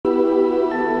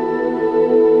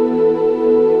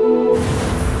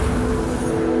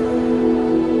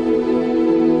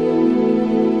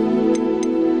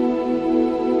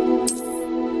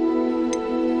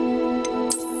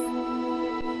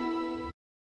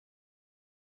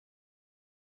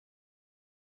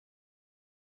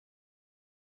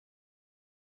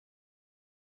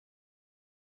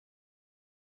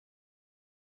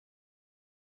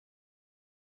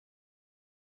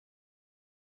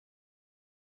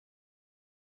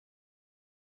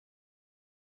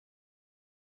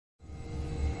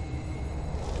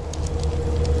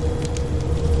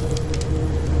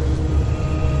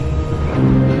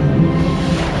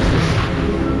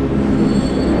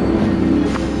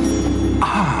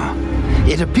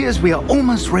It appears we are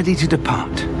almost ready to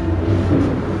depart.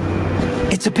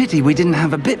 It's a pity we didn't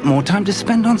have a bit more time to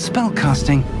spend on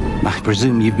spellcasting. I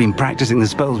presume you've been practicing the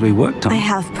spells we worked on. I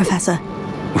have, Professor.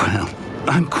 Well,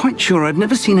 I'm quite sure I've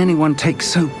never seen anyone take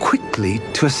so quickly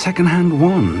to a second-hand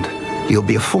wand. You'll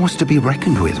be a force to be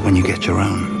reckoned with when you get your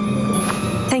own.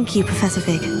 Thank you, Professor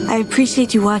Fig. I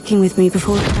appreciate you working with me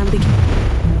before the term begins.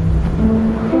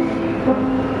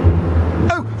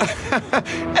 Oh,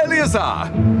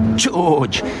 Eleazar!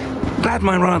 George, glad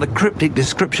my rather cryptic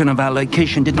description of our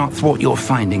location did not thwart your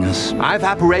finding us. I've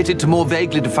apparated to more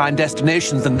vaguely defined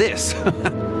destinations than this.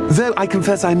 Though I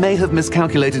confess I may have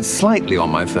miscalculated slightly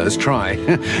on my first try.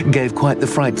 Gave quite the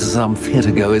fright to some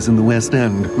theatregoers in the West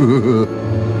End.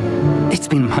 It's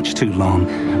been much too long.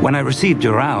 When I received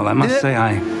your owl, I must say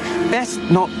I... Best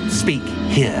not speak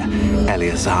here,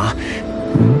 Eleazar.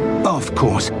 Of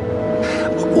course.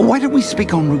 Why don't we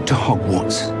speak en route to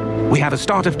Hogwarts? We have a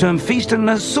start-of-term feast and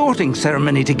a sorting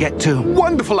ceremony to get to.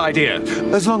 Wonderful idea!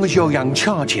 As long as your young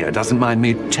charge here doesn't mind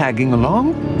me tagging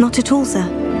along. Not at all, sir.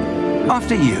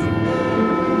 After you.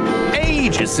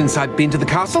 Ages since I've been to the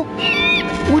castle.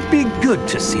 Would be good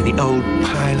to see the old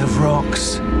pile of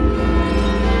rocks.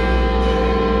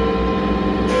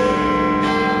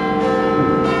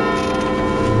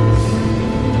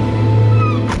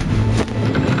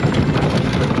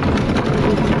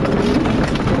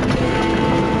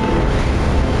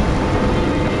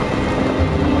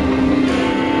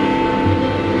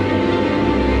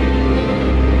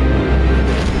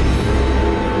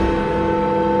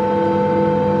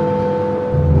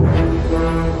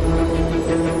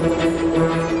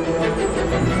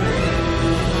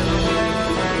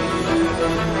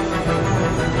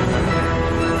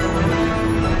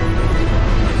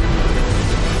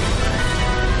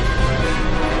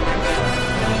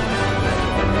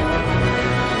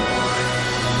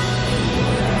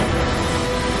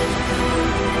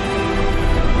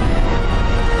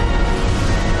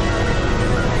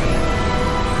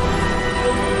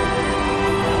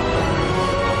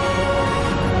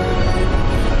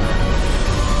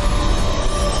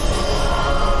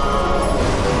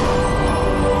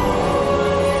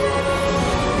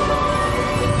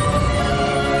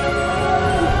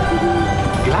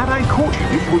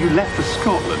 Before you left for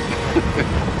Scotland.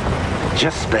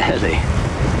 Just barely.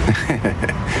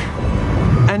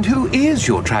 And who is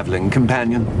your traveling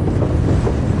companion?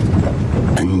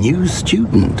 A new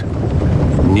student.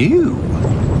 New?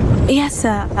 Yes,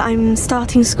 sir. I'm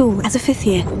starting school as a 5th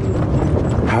year.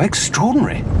 How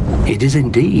extraordinary. It is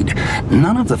indeed.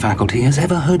 None of the faculty has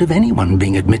ever heard of anyone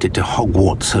being admitted to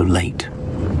Hogwarts so late.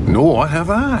 Nor have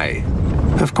I.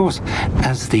 Of course,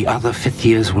 as the other 5th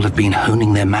years will have been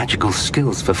honing their magical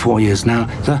skills for 4 years now,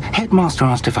 the headmaster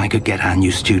asked if I could get our new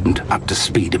student up to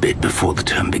speed a bit before the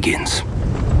term begins.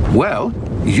 Well,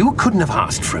 you couldn't have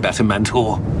asked for a better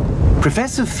mentor.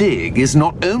 Professor Fig is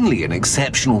not only an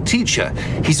exceptional teacher,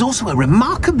 he's also a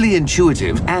remarkably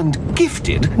intuitive and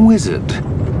gifted wizard.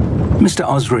 Mr.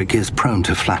 Osric is prone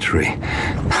to flattery.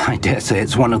 I dare say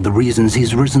it's one of the reasons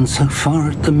he's risen so far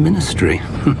at the ministry.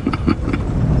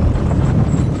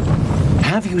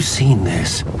 Have you seen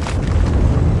this?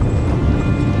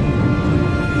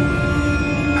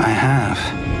 I have.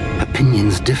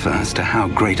 Opinions differ as to how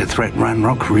great a threat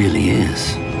Ranrock really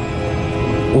is.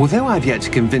 Although I've yet to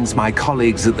convince my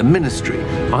colleagues at the Ministry,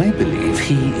 I believe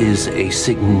he is a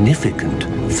significant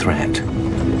threat.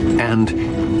 And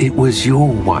it was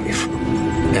your wife,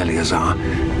 Eleazar,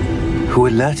 who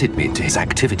alerted me to his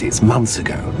activities months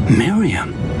ago.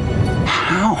 Miriam?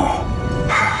 How?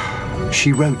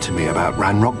 She wrote to me about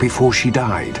Ranrock before she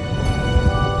died,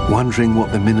 wondering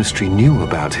what the Ministry knew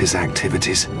about his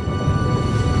activities.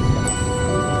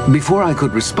 Before I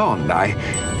could respond, I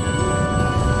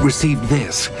received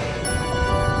this.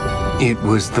 It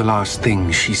was the last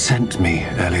thing she sent me,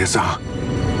 Eleazar.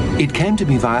 It came to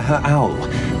me via her owl,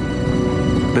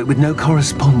 but with no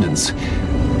correspondence.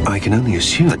 I can only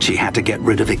assume that she had to get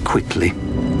rid of it quickly,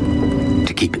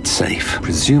 to keep it safe.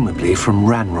 Presumably from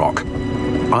Ranrock.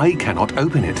 I cannot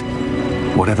open it.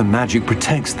 Whatever magic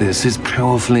protects this is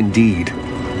powerful indeed.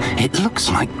 It looks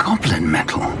like goblin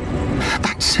metal.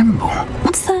 That symbol.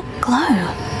 What's the glow?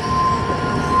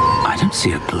 I don't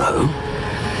see a glow.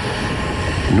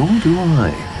 Nor do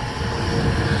I.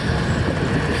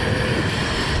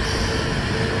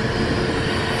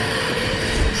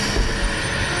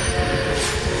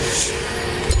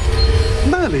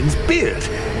 Merlin's beard.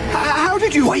 How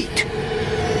did you... Wait!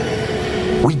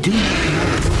 We do...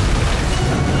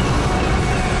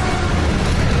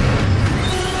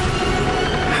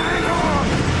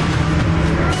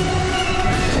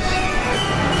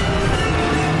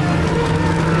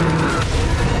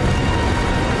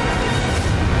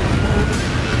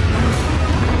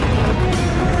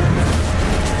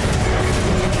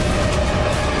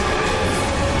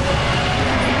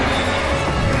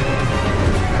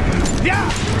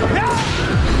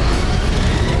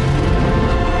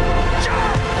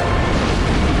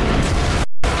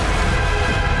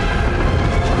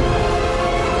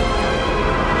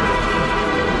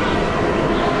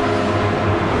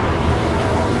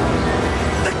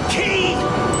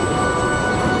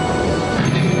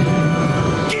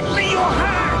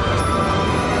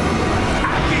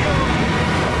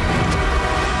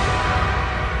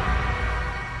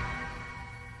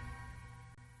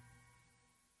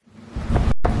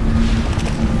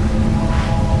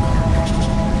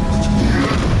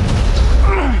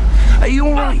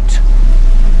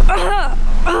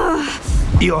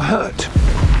 You're hurt.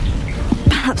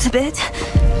 Perhaps a bit.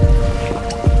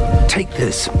 Take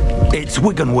this. It's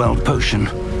Wiggenweld potion.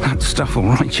 That stuff will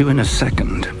right you in a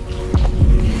second.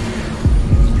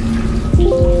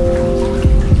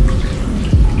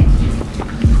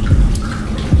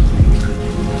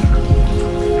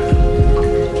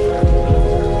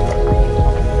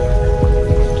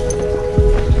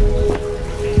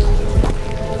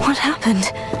 What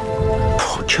happened?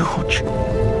 Poor George.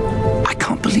 I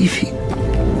can't believe he...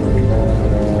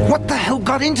 What the hell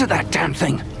got into that damn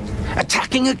thing?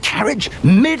 Attacking a carriage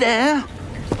mid-air?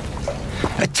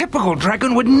 A typical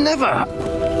dragon would never...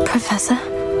 Professor?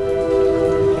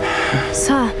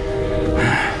 Sir,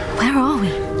 where are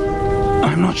we?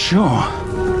 I'm not sure.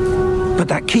 But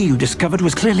that key you discovered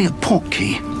was clearly a port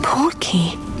key. Port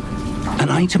key? An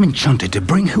item enchanted to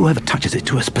bring whoever touches it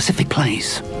to a specific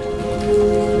place.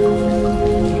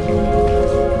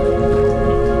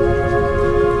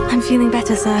 I'm feeling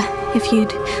better, sir. If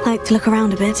you'd like to look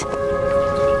around a bit.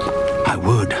 I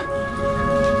would.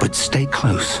 But stay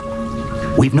close.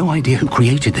 We've no idea who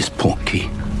created this port key.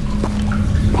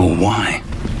 Or why.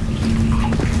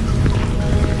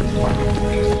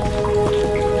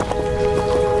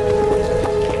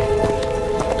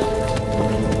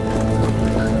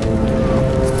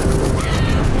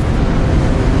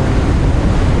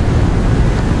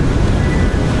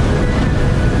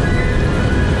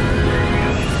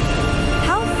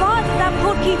 How far did that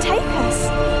port key take us?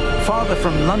 Farther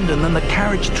from London than the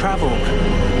carriage travelled.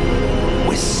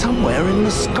 We're somewhere in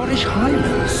the Scottish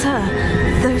Highlands. Sir,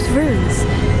 those ruins,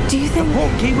 do you think... The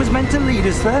port key was meant to lead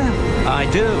us there? I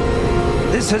do.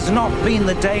 This has not been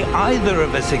the day either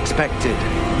of us expected.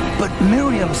 But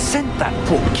Miriam sent that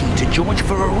port key to George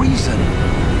for a reason.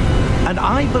 And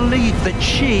I believe that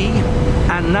she,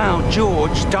 and now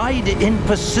George, died in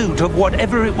pursuit of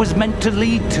whatever it was meant to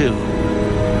lead to.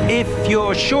 If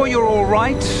you're sure you're all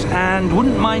right and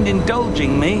wouldn't mind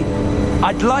indulging me,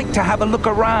 I'd like to have a look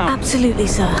around. Absolutely,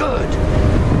 sir. Good.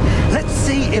 Let's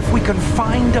see if we can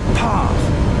find a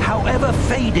path, however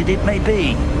faded it may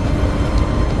be.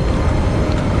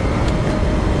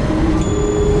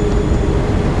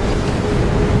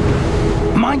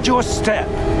 Mind your step.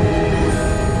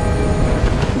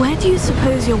 Where do you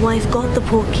suppose your wife got the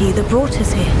port key that brought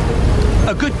us here?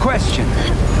 A good question.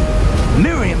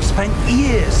 Miriam spent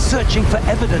years searching for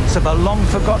evidence of a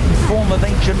long-forgotten form of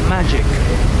ancient magic.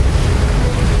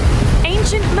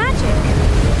 Ancient magic?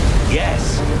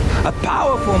 Yes, a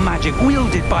powerful magic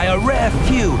wielded by a rare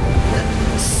few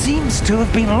that seems to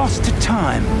have been lost to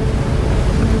time.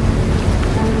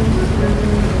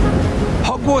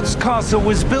 Hogwarts Castle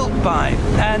was built by,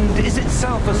 and is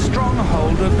itself a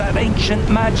stronghold of that ancient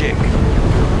magic.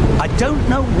 I don't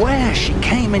know where she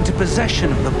came into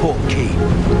possession of the port key,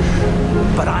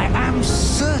 but I am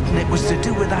certain it was to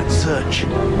do with that search.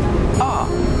 Ah,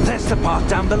 there's the path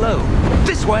down below.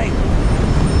 This way!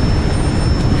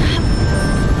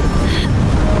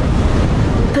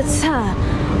 But sir,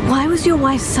 why was your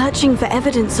wife searching for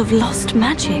evidence of lost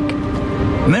magic?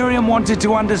 Miriam wanted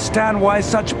to understand why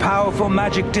such powerful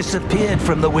magic disappeared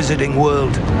from the wizarding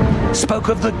world. Spoke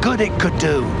of the good it could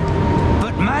do.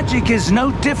 But magic is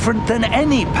no different than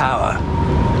any power.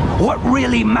 What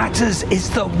really matters is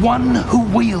the one who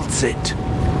wields it.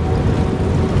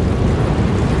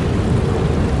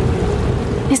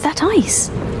 Is that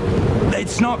ice?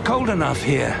 It's not cold enough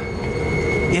here.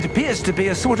 It appears to be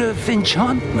a sort of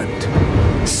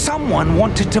enchantment. Someone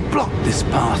wanted to block this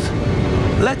path.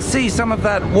 Let's see some of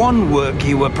that wand work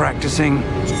you were practicing.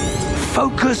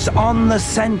 Focus on the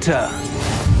center.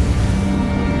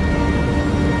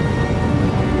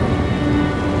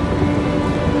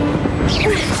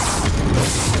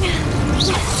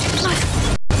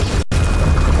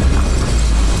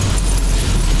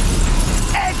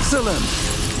 Excellent!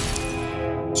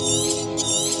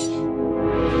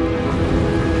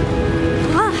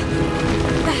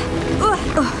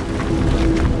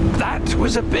 That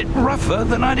was a bit rougher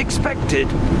than I'd expected.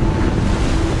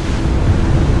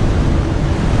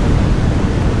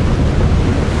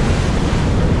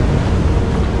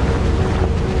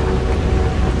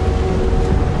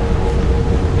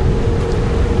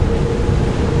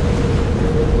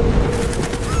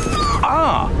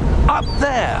 Ah, up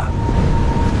there.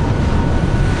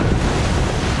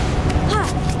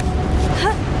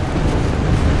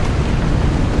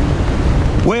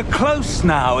 We're close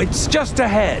now. It's just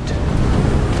ahead.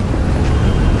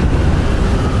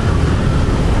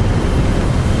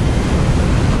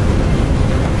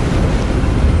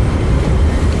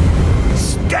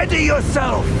 Steady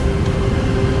yourself!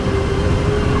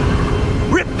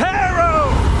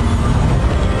 Reparo!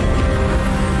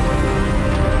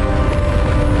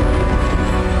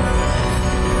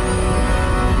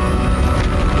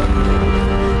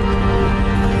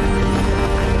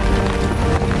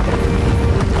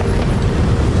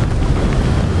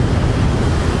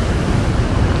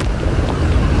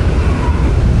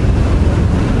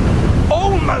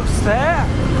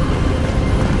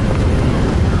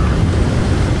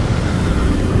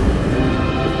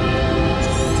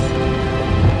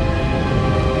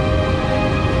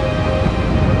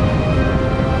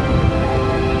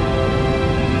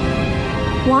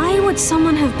 would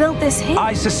someone have built this here?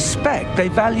 I suspect they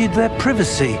valued their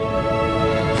privacy.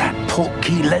 That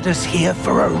portkey led us here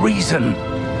for a reason.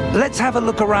 Let's have a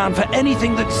look around for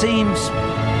anything that seems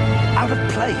out of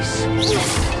place.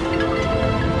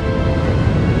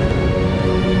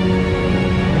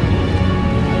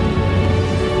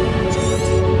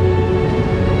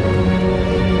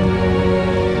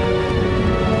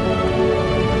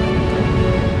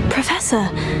 Professor,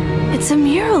 it's a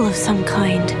mural of some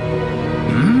kind.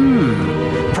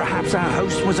 Perhaps our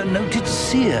host was a noted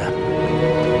seer.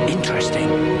 Interesting.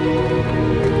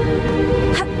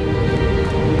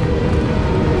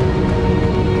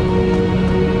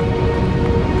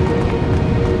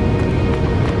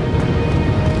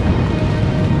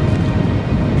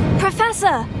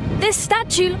 Professor, this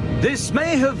statue... This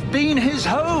may have been his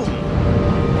home.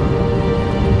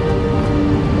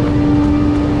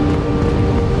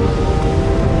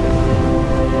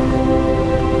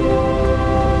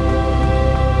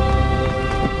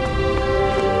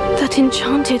 That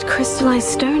enchanted crystallized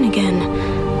stone again.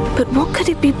 But what could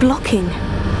it be blocking?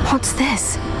 What's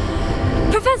this?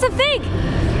 Professor Fig!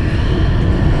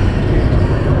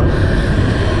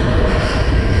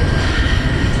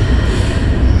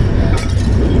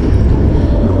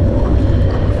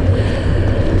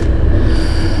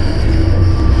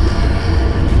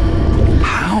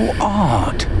 How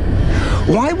odd.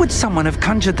 Why would someone have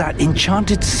conjured that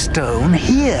enchanted stone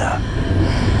here?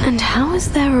 And how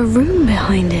is there a room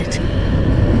behind it?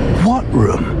 What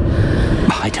room?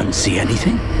 I don't see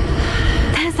anything.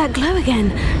 There's that glow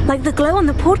again, like the glow on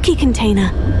the portkey container.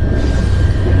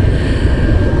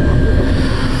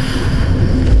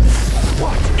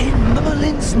 What in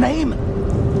Merlin's name?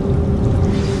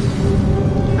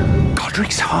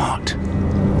 Godric's heart.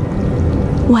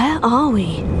 Where are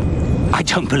we? I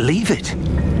don't believe it.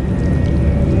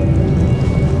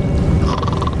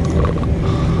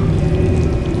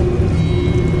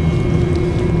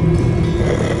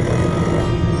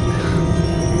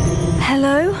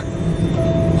 Hello?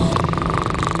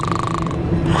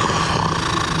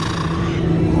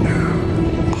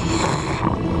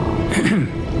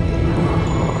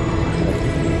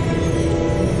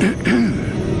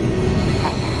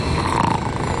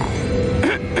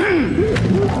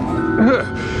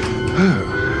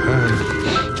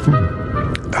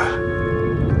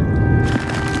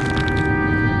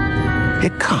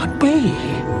 It can't be.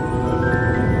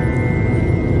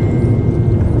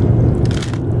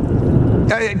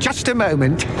 Just a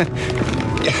moment.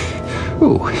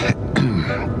 Oh.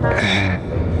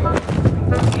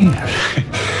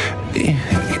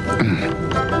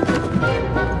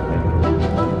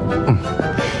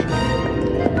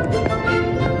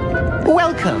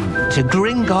 Welcome to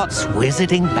Gringotts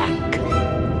Wizarding Bank.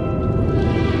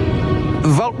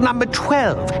 Vault number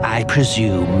 12, I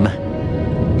presume.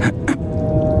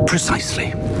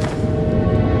 Precisely.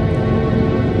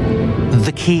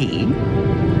 The key?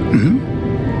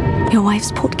 Your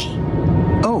wife's portkey.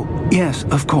 Oh, yes,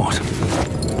 of course.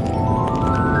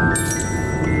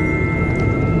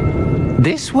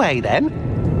 This way, then.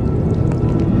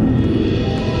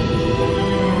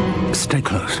 Stay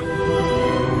close.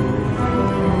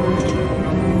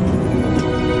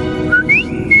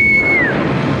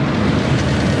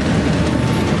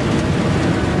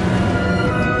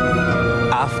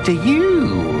 After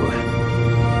you.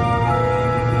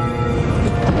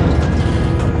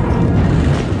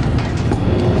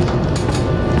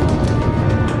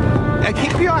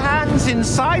 Keep your hands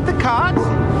inside the cart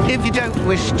if you don't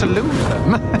wish to lose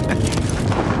them.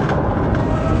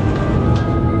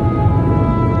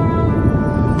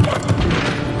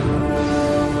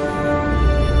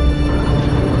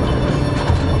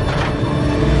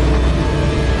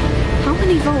 How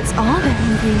many vaults are there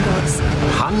in Gringotts?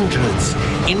 Hundreds.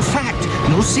 In fact,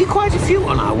 you'll see quite a few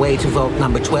on our way to vault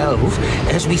number 12.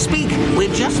 As we speak,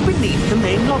 we're just beneath the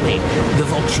main lobby. The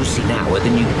vaults you see now are the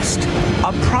newest.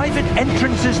 Are private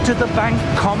entrances to the bank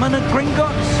common at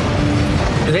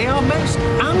Gringotts? They are most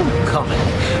uncommon.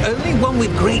 Only one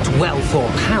with great wealth or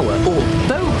power, or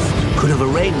both, could have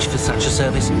arranged for such a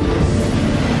service.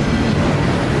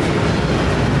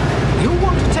 You'll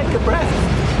want to take a breath.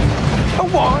 A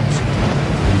what?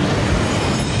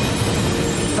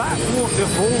 That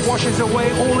waterfall washes away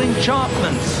all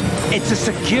enchantments. It's a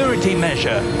security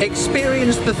measure.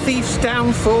 Experienced the thief's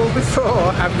downfall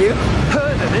before, have you?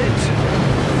 Heard of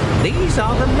it? These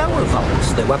are the lower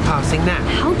vaults that we're passing now.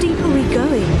 How deep are we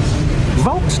going?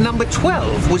 Vault number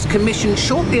 12 was commissioned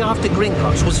shortly after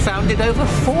Gringotts was founded over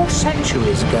 4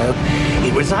 centuries ago.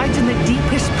 It resides in the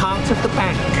deepest part of the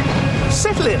bank.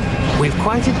 Settle in. We've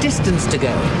quite a distance to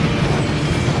go.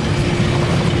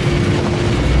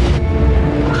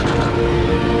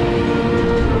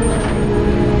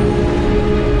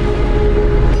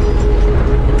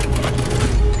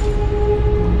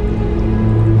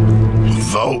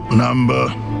 Number?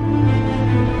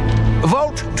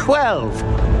 Vault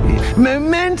 12.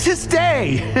 Momentous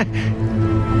day.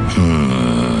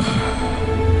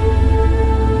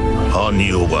 On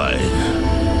your way.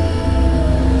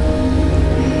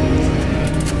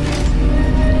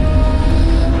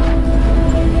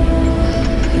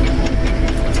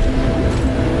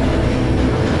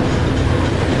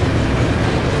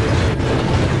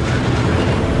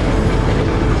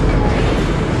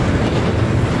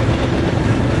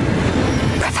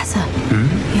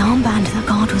 The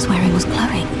guard was wearing was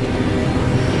glowing.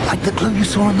 Like the glow you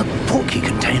saw in the portkey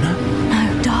container?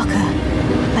 No, darker.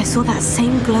 I saw that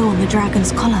same glow on the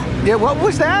dragon's collar. Yeah, what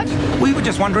was that? We were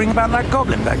just wondering about that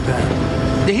goblin back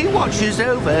there. He watches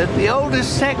over the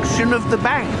oldest section of the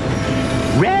bank.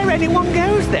 Rare anyone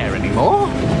goes there anymore.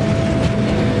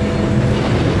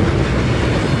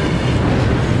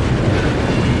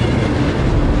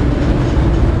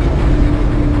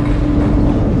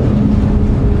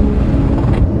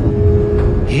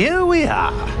 Here we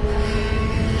are.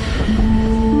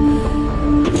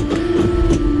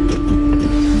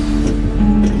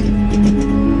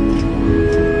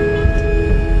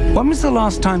 When was the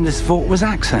last time this vault was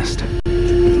accessed?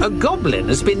 A goblin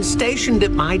has been stationed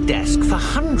at my desk for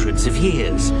hundreds of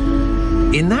years.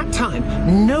 In that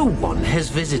time, no one has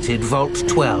visited Vault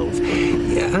 12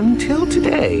 until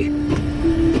today.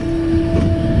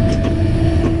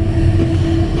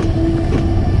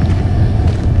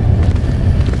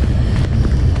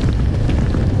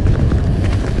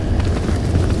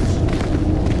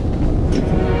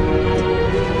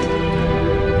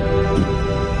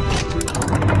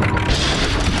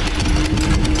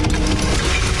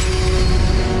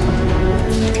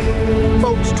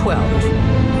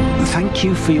 Thank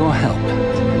you for your help.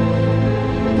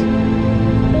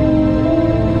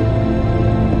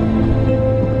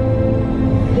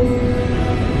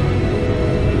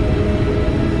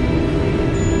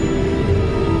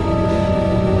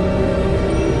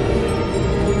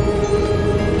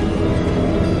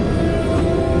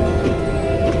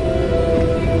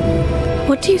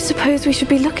 What do you suppose we should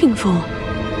be looking for?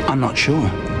 I'm not sure.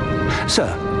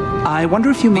 Sir, I wonder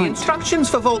if you The might... instructions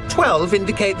for Vault 12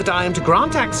 indicate that I am to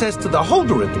grant access to the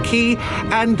holder of the key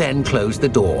and then close the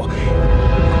door.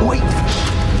 Wait.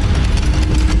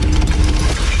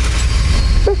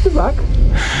 Best of luck.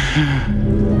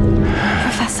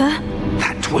 Professor?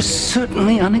 That was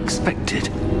certainly unexpected.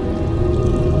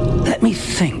 Let me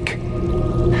think.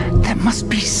 There must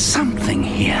be something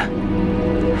here.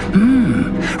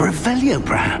 Revelio,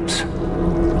 perhaps.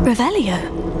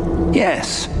 Revelio?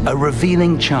 Yes, a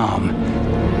revealing charm.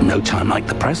 No time like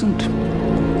the present.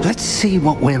 Let's see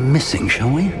what we're missing, shall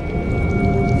we?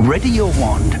 Ready your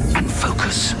wand and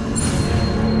focus.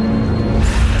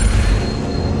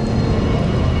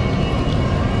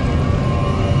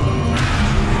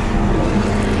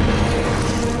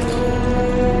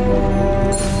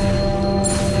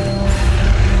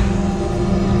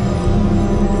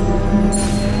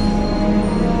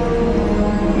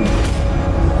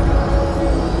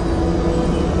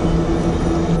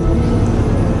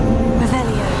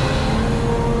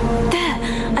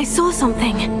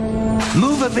 Something.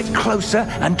 Move a bit closer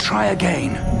and try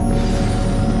again.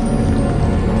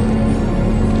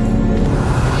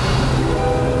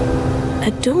 A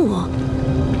door?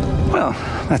 Well,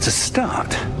 that's a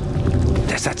start.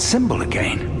 There's that symbol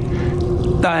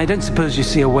again. I don't suppose you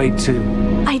see a way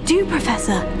to... I do,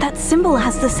 Professor. That symbol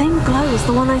has the same glow as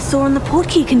the one I saw in the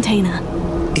portkey container.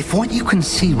 If what you can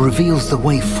see reveals the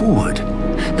way forward,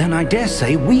 then I dare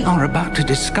say we are about to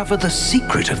discover the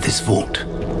secret of this vault.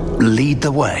 Lead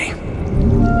the way.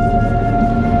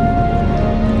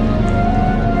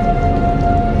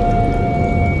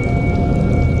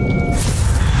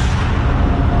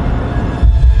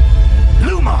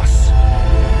 Lumos!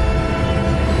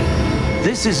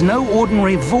 This is no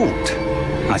ordinary vault.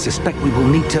 I suspect we will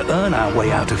need to earn our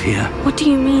way out of here. What do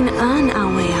you mean, earn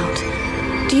our way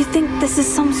out? Do you think this is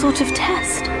some sort of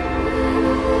test?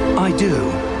 I do.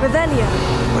 Revelio.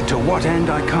 But to what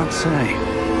end, I can't say.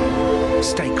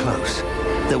 Stay close.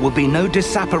 There will be no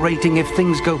disapparating if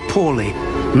things go poorly.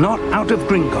 Not out of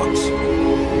Gringotts.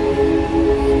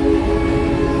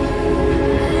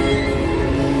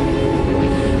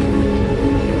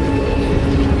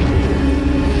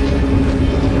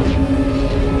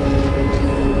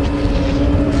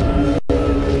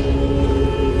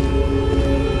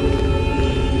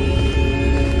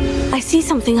 I see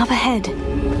something up ahead.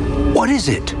 What is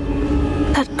it?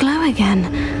 That glow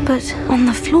again, but on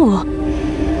the floor.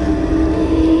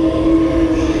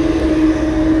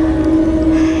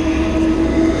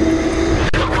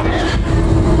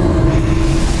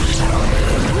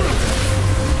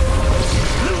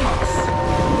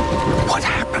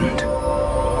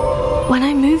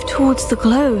 the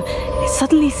glow, it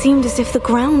suddenly seemed as if the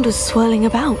ground was swirling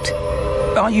about.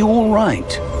 Are you all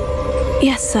right?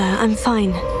 Yes, sir, I'm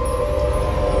fine.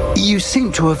 You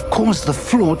seem to have caused the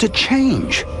floor to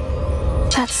change.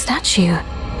 That statue.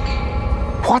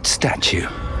 What statue?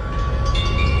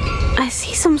 I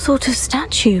see some sort of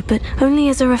statue, but only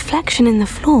as a reflection in the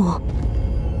floor.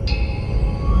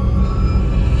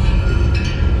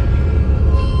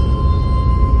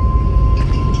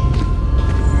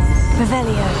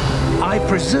 Revelio. I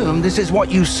presume this is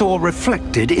what you saw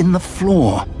reflected in the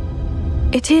floor.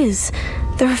 It is.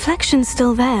 The reflection's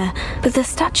still there, but the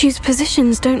statue's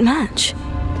positions don't match.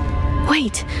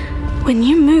 Wait, when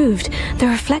you moved, the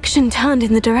reflection turned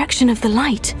in the direction of the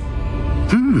light.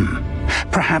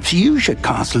 Perhaps you should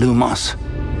cast Lumos.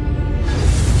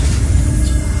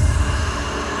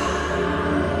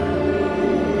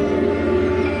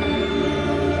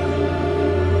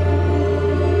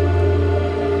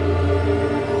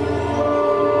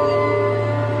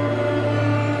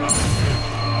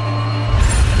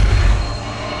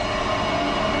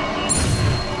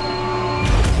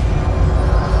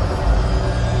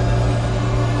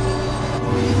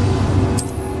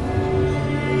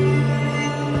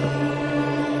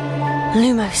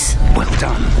 Lumos. Well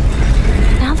done.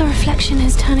 Now the reflection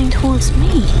is turning towards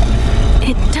me.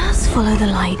 It does follow the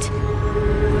light.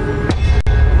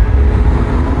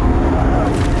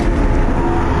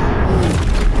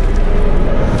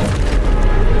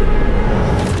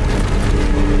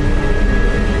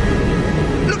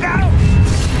 Look out!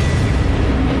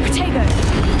 Protego.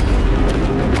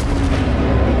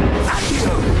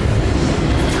 Accio!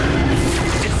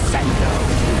 Descendo!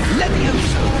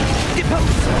 Levioso!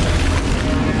 Deposo!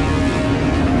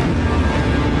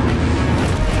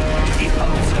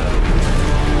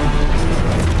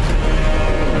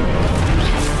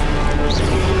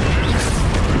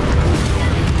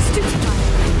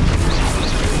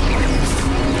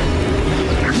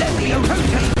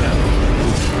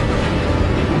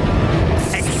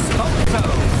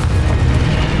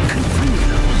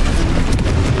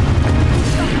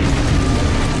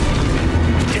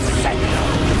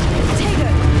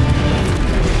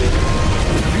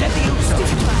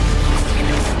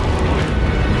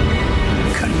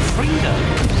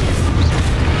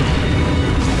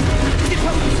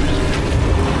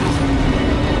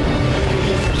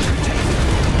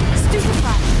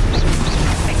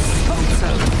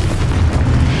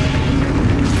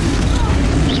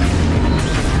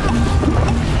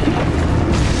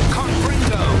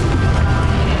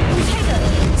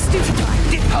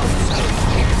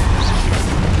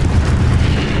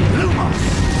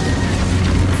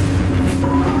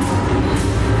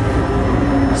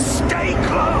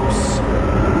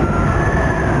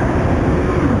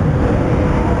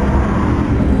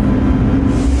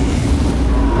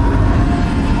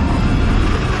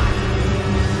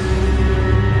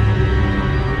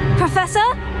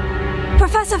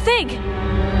 Professor Fig!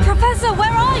 Professor,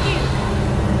 where are you?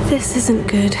 This isn't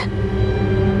good.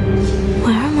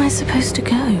 Where am I supposed to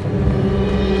go?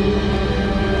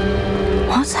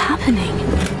 What's happening?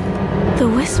 The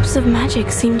wisps of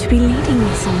magic seem to be leading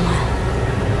me somewhere.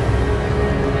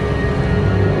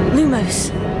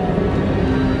 Lumos.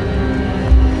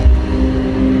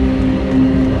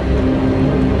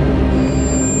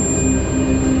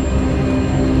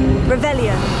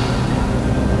 Revelio.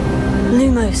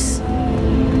 Lumos.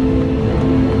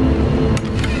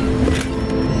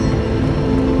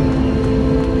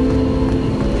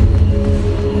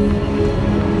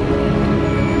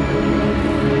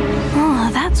 Oh,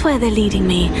 that's where they're leading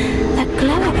me. That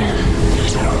glow again.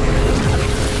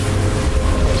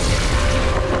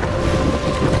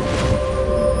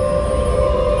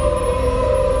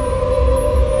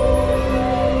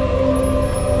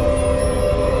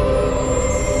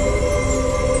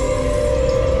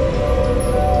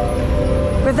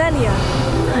 Revelio.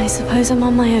 I suppose I'm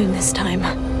on my own this time.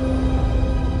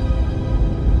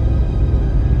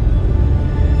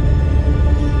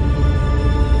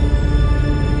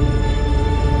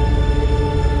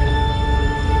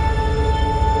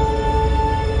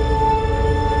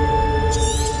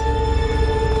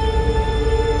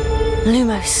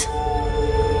 Lumos.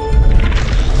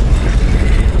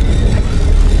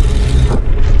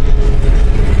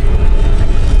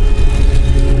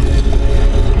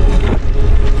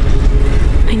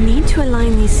 I need to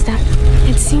align these stacks.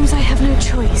 It seems I have no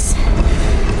choice.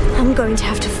 I'm going to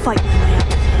have to fight my way out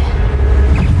of here.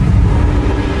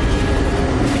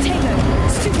 Potato,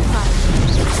 stupefy.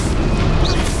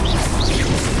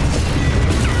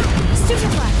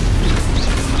 Stupefy.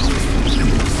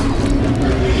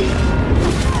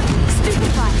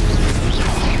 Stupefy.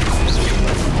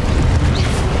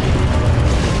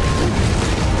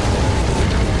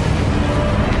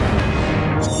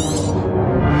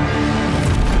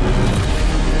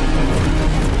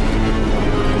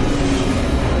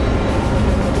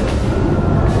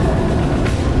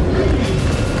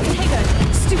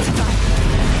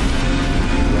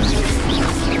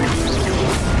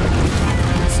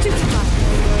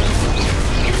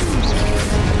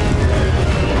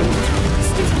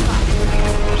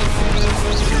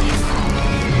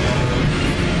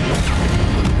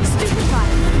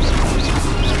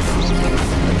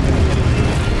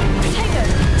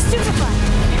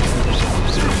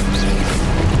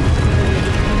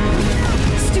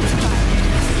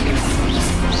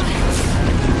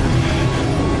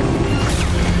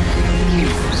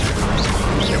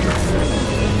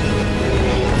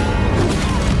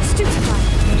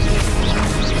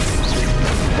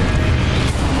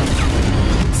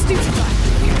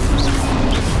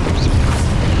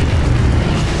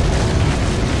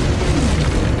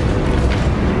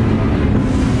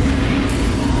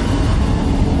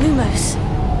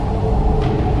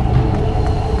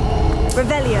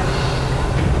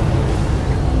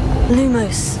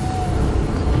 Lumos.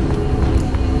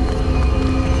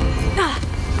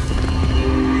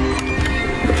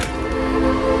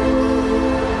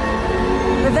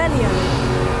 Revelio.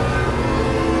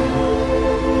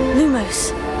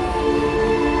 Lumos.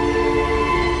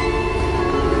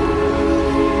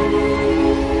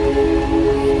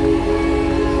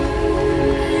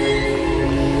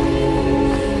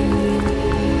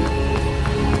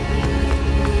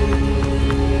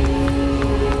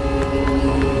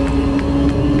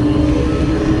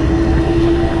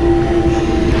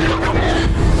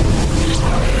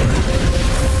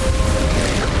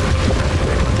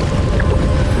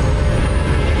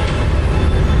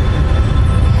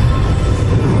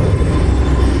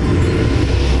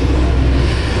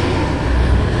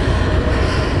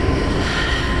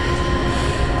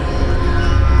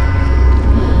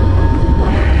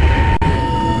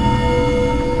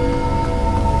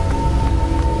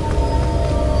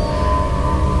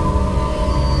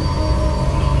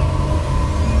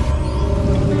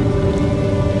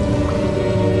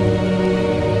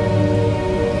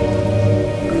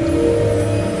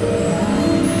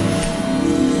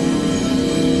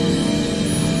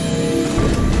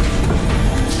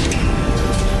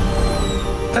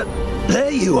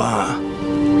 There you are.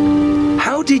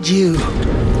 How did you...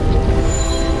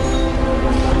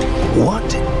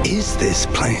 What is this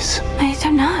place? I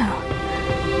don't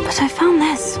know. But I found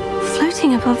this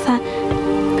floating above that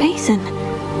basin.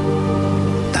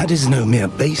 That is no mere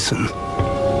basin.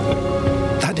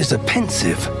 That is a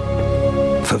pensive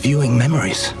for viewing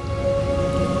memories.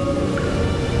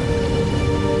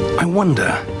 I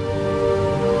wonder...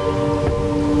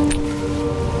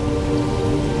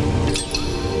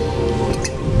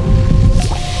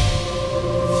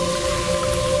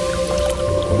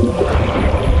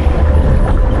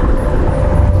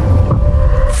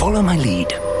 Follow my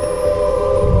lead.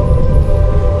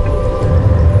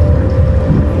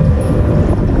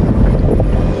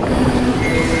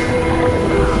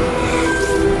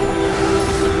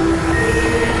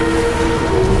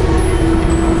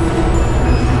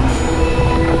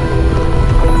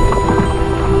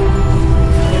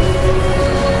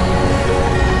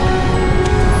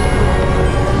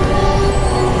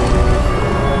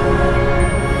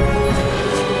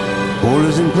 All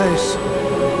is in place.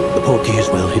 The portkey is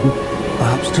well hidden.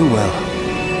 Perhaps too well.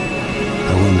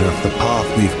 I wonder if the path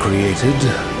we've created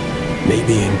may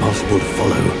be impossible to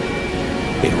follow.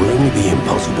 It will only be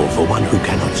impossible for one who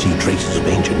cannot see traces of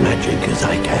ancient magic as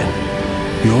I can.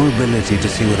 Your ability to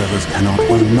see what others cannot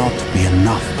will not be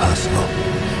enough, Percival.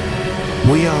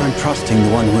 We are entrusting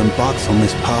the one who embarks on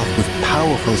this path with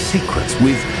powerful secrets,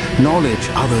 with knowledge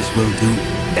others will do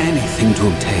anything to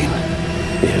obtain.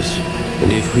 Yes,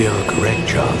 and if we are correct,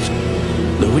 Charles,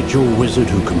 the witch or wizard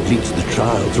who completes the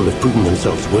trials will have proven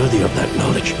themselves worthy of that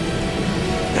knowledge,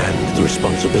 and the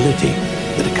responsibility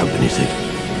that accompanies it.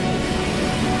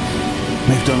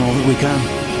 We've done all that we can.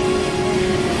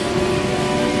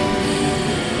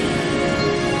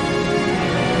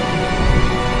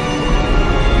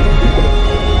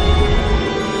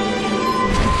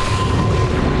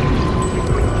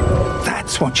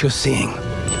 That's what you're seeing.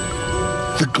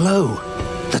 The glow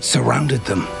that surrounded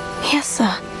them. Yes,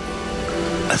 sir.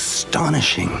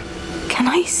 Astonishing. Can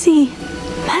I see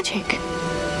magic?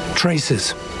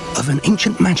 Traces of an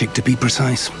ancient magic, to be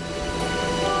precise.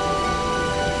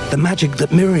 The magic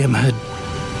that Miriam had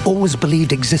always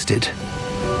believed existed,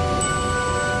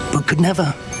 but could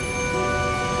never.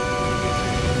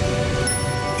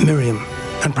 Miriam,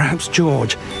 and perhaps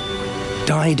George,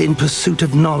 died in pursuit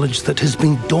of knowledge that has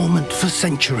been dormant for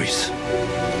centuries.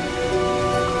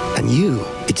 And you,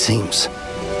 it seems,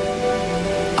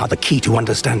 are the key to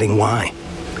understanding why.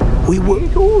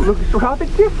 It all looks rather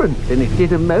different than it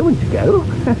did a moment ago.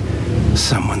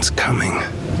 Someone's coming.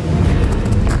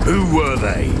 Who were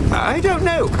they? I don't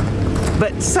know.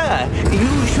 But, sir,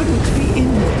 you shouldn't be in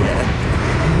here.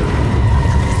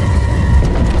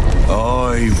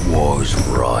 I was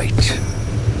right.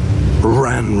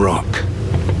 Ranrock.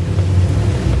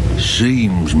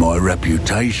 Seems my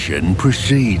reputation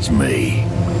precedes me.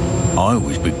 I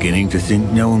was beginning to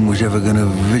think no one was ever going to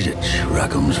visit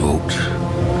Rackham's vault.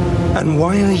 And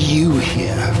why are you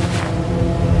here?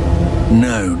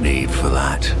 No need for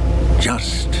that.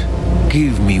 Just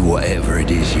give me whatever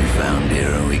it is you found here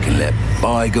and we can let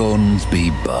bygones be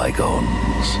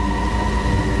bygones.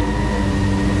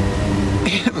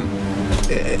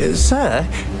 Sir,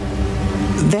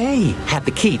 they had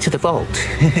the key to the vault.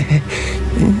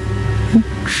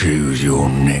 Choose your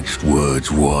next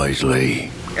words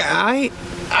wisely.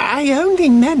 I only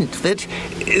meant that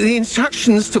the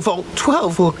instructions to Vault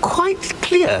 12 were quite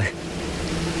clear.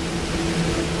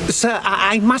 Sir,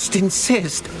 I must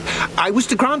insist. I was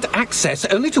to grant access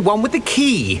only to one with the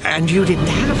key, and you didn't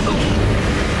have them.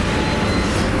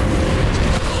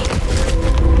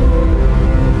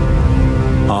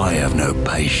 I have no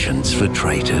patience for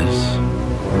traitors.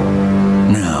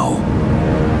 Now,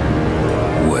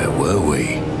 where were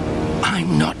we?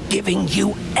 I'm not giving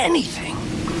you anything.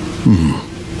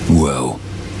 Well,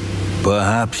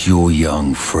 perhaps your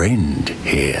young friend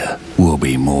here will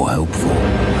be more helpful.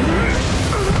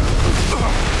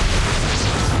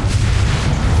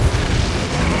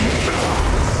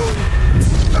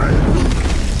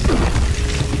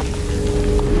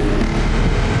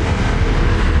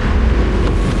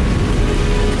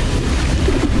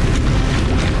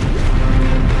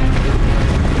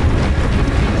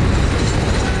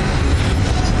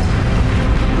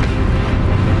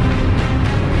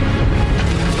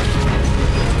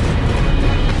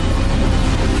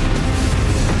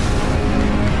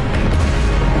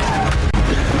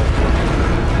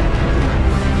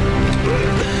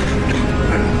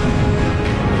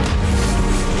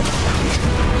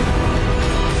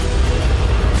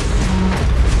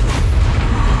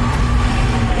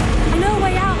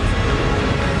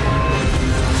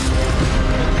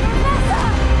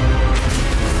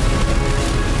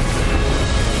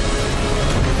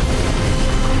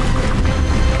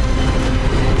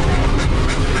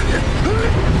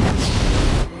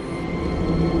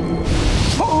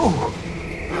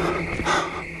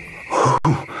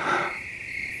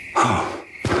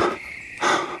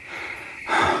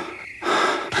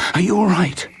 Are you all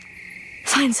right?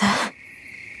 Fine, sir.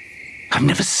 I've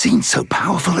never seen so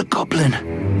powerful a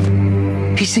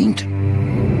goblin. He seemed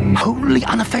wholly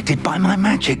unaffected by my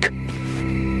magic.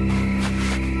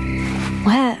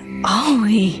 Where are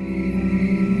we?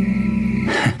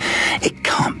 It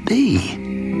can't be.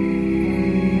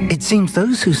 It seems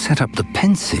those who set up the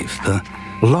pensive, the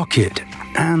locket,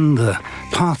 and the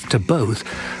path to both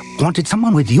wanted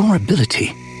someone with your ability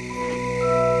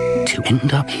to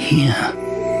end up here.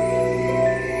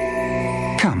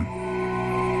 Come.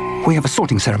 We have a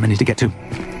sorting ceremony to get to.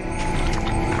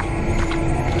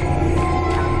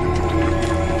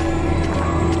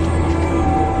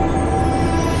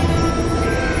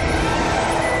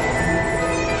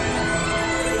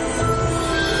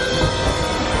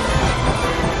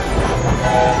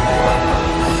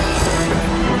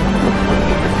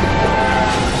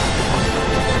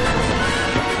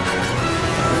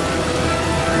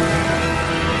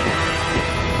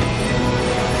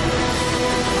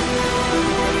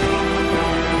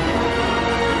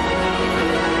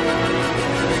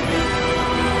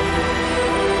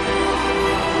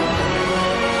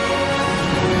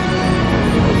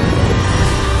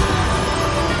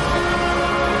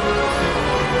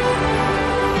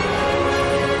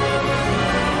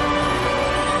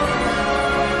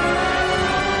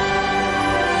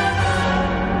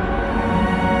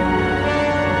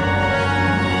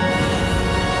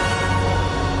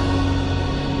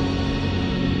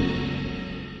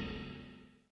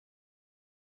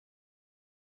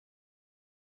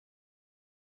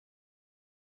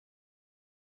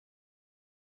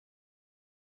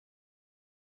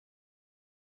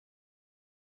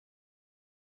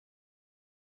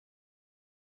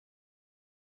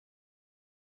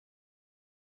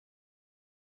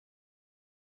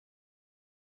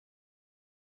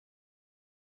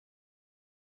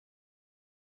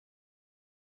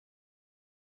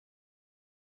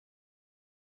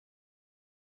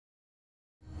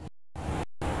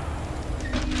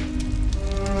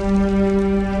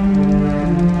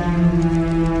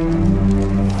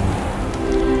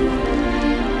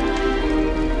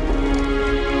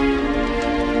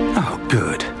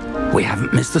 We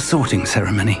haven't missed the sorting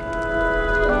ceremony.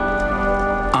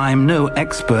 I'm no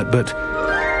expert, but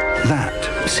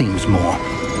that seems more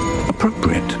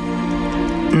appropriate.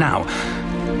 Now,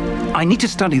 I need to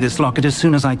study this locket as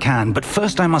soon as I can, but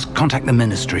first I must contact the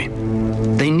Ministry.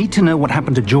 They need to know what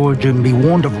happened to George and be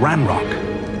warned of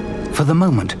Ranrock. For the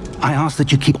moment, I ask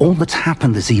that you keep all that's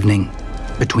happened this evening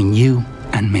between you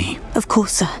and me. Of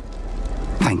course, sir.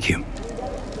 Thank you.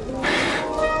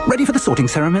 Ready for the sorting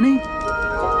ceremony?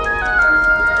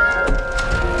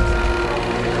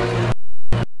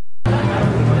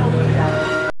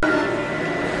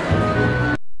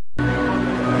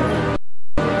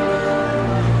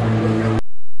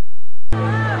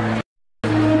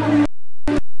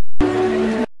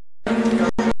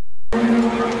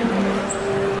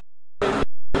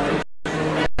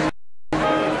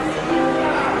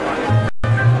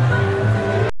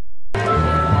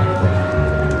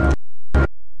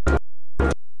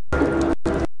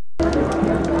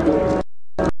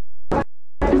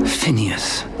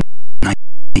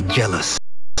 jealous.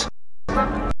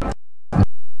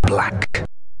 Black.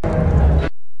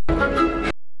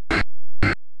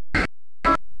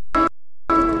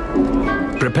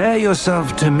 Prepare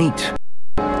yourself to meet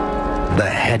the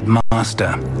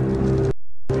headmaster.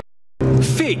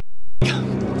 Fig!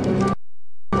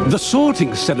 The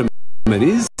sorting ceremony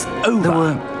is over. There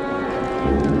were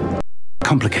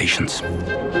complications.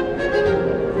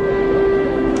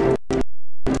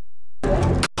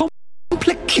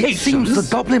 It seems the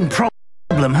goblin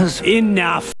problem has...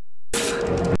 Enough!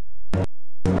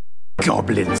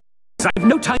 Goblins. I have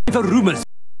no time for rumors,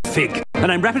 Fig,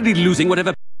 and I'm rapidly losing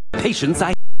whatever patience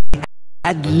I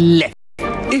had left.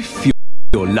 If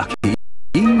you're lucky,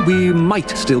 we might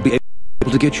still be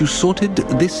able to get you sorted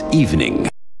this evening.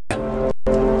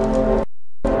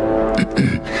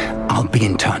 I'll be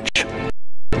in touch.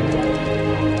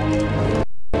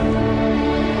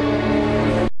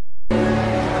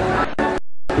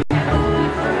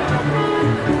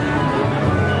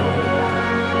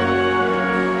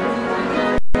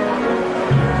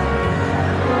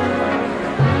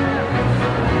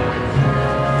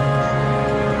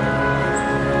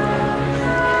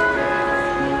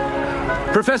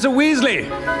 Professor Weasley,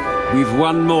 we've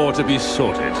one more to be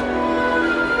sorted.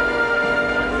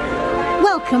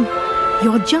 Welcome.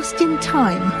 You're just in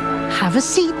time. Have a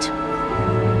seat.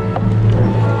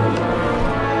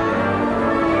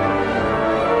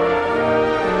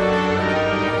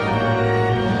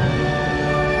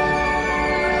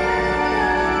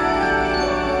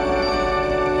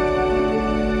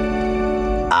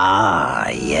 Ah,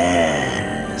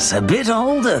 yes. A bit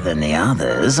older than the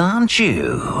others, aren't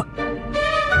you?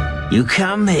 You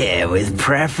come here with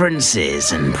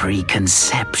preferences and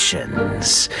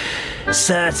preconceptions.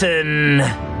 Certain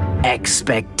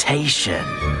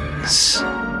expectations.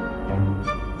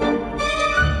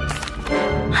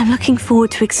 I'm looking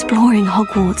forward to exploring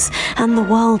Hogwarts and the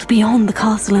world beyond the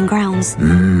castle and grounds.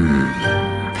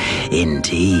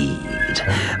 Indeed.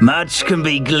 Much can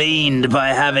be gleaned by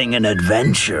having an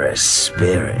adventurous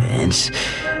spirit.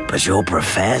 But your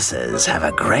professors have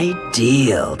a great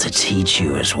deal to teach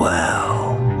you as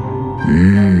well.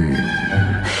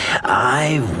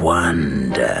 I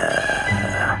wonder...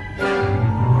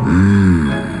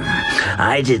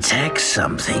 I detect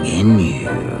something in you.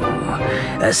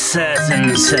 A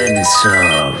certain sense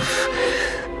of...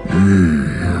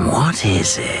 what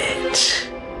is it?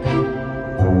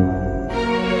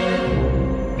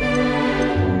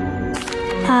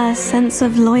 A sense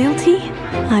of loyalty?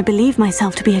 I believe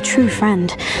myself to be a true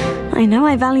friend. I know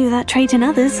I value that trait in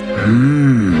others.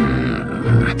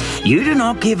 You do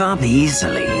not give up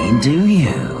easily, do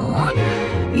you?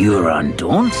 You are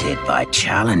undaunted by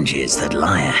challenges that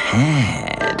lie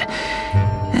ahead.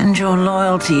 And your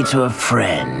loyalty to a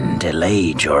friend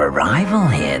delayed your arrival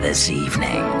here this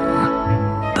evening.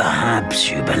 Perhaps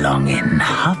you belong in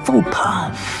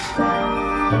Hufflepuff.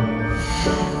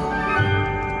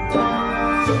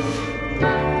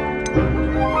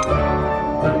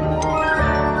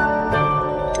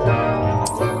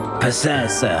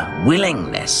 Possess a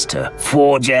willingness to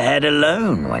forge ahead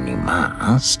alone when you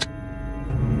must.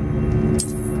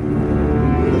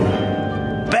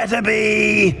 Better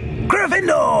be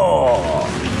Gryffindor!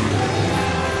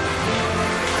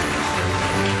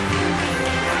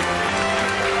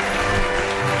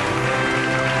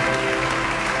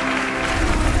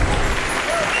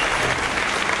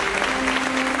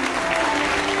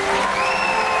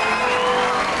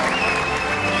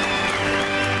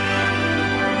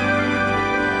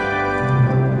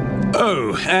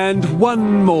 Oh, and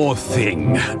one more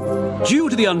thing. Due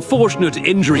to the unfortunate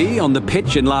injury on the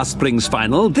pitch in last spring's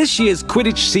final, this year's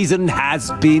Quidditch season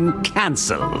has been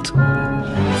cancelled.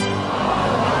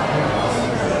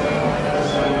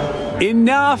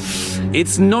 Enough!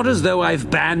 It's not as though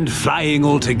I've banned flying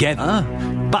altogether,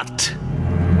 but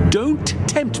don't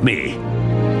tempt me.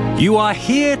 You are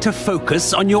here to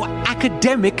focus on your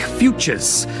academic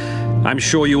futures. I'm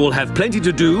sure you will have plenty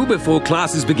to do before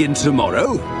classes begin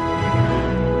tomorrow.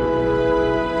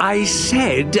 I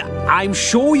said, I'm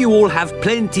sure you all have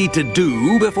plenty to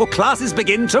do before classes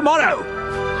begin tomorrow.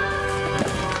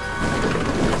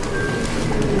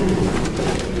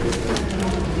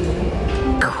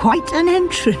 Quite an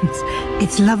entrance.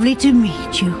 It's lovely to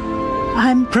meet you.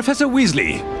 I'm... Professor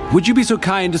Weasley, would you be so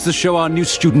kind as to show our new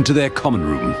student to their common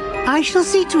room? I shall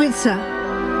see to it, sir.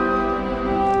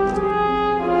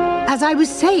 As I was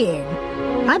saying,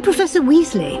 I'm Professor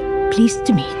Weasley. Pleased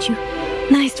to meet you.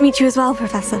 Nice to meet you as well,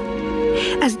 Professor.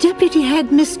 As Deputy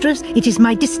Headmistress, it is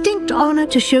my distinct honor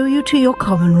to show you to your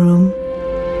common room.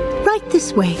 Right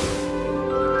this way.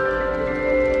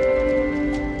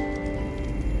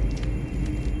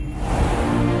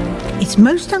 It's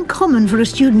most uncommon for a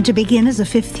student to begin as a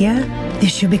 5th year.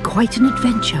 This should be quite an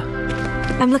adventure.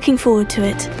 I'm looking forward to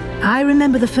it. I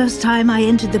remember the first time I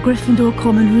entered the Gryffindor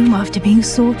common room after being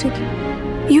sorted.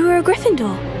 You were a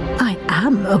Gryffindor? I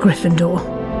am a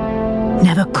Gryffindor.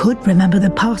 Never could remember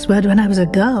the password when I was a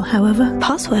girl, however.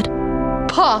 Password?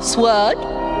 Password?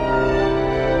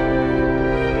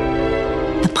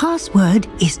 The password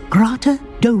is Grata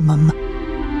Domum.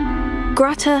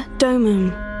 Grata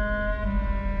Domum.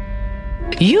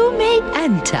 You may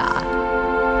enter.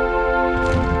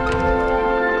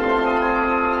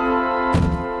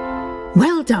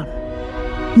 Well done.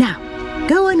 Now,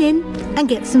 go on in and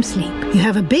get some sleep. You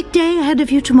have a big day ahead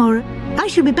of you tomorrow. I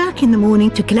shall be back in the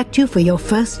morning to collect you for your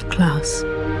first class.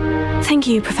 Thank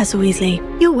you, Professor Weasley.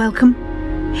 You're welcome.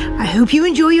 I hope you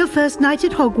enjoy your first night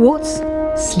at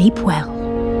Hogwarts. Sleep well.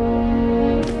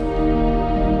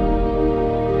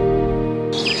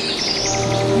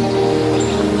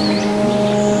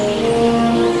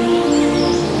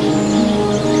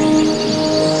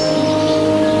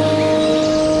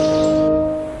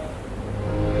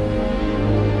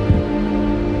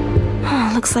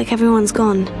 Looks like everyone's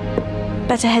gone.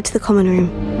 Better head to the common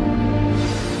room.